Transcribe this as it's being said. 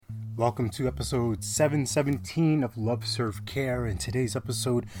Welcome to episode 717 of Love Serve Care. In today's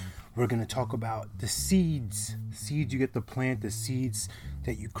episode, we're going to talk about the seeds. Seeds you get to plant, the seeds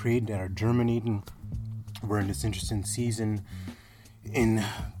that you create that are germinating. We're in this interesting season in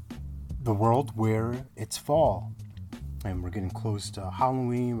the world where it's fall. And we're getting close to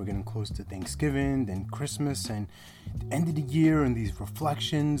Halloween, we're getting close to Thanksgiving, then Christmas, and the end of the year, and these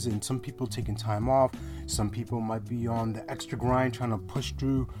reflections, and some people taking time off. Some people might be on the extra grind trying to push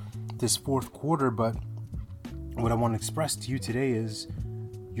through this fourth quarter, but what I want to express to you today is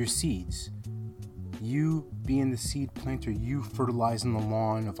your seeds. You being the seed planter, you fertilizing the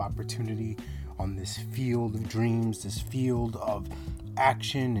lawn of opportunity on this field of dreams, this field of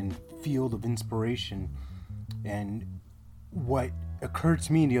action and field of inspiration. And what occurred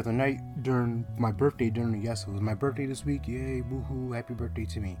to me the other night during my birthday, it was my birthday this week, yay, woohoo, happy birthday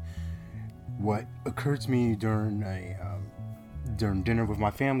to me. What occurred to me during dinner with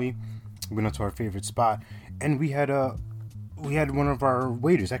my family, we went out to our favorite spot, and we had one of our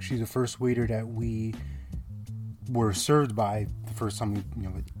waiters, actually the first waiter that we were served by the first time we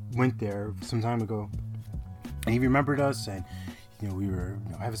went there some time ago, and he remembered us, and we were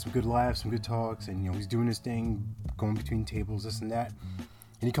having some good laughs, some good talks, and he's doing his thing, going between tables, this and that.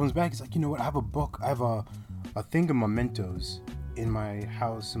 And he comes back, he's like, I have a book, I have a thing of mementos in my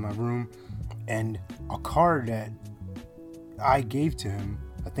house, in my room, and a card that I gave to him,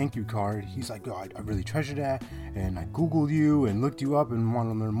 a thank you card. He's like, I really treasure that, and I Googled you and looked you up and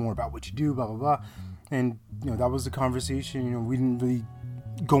wanted to learn more about what you do, blah, blah, blah. And, that was the conversation. We didn't really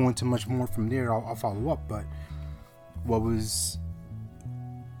go into much more from there. I'll follow up, but what was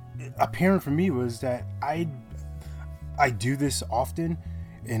apparent for me was that I do this often,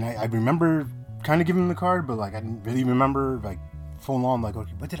 and I remember kind of giving him the card, but I didn't really remember full on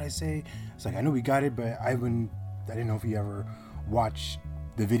okay, what did I say? It's I know we got it, but I didn't know if you ever watched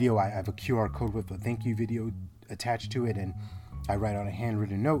the video. I have a QR code with a thank you video attached to it, and I write out a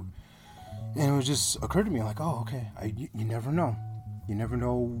handwritten note, and it just occurred to me oh, okay, you never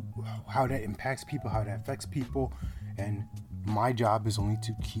know how that impacts people, how that affects people. And my job is only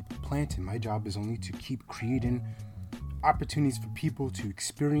to keep planting. My job is only to keep creating opportunities for people to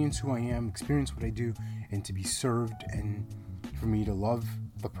experience who I am, experience what I do, and to be served, and for me to love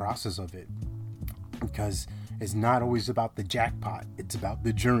the process of it. Because it's not always about the jackpot, it's about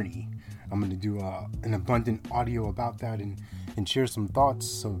the journey. I'm going to do an abundant audio about that and share some thoughts,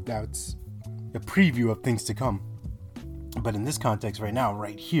 so that's a preview of things to come. But in this context right now,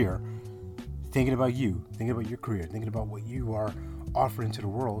 right here, thinking about you, thinking about your career, thinking about what you are offering to the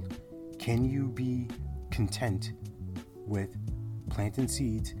world, can you be content with planting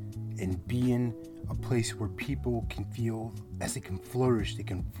seeds and being a place where people can feel as they can flourish, they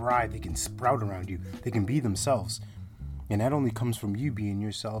can thrive, they can sprout around you, they can be themselves? And that only comes from you being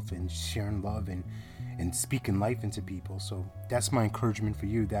yourself and sharing love and speaking life into people. So that's my encouragement for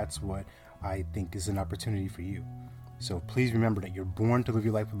you. That's what I think is an opportunity for you. So please remember that you're born to live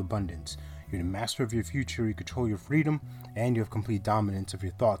your life with abundance. You're the master of your future, you control your freedom, and you have complete dominance of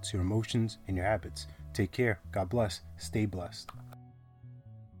your thoughts, your emotions, and your habits. Take care. God bless. Stay blessed.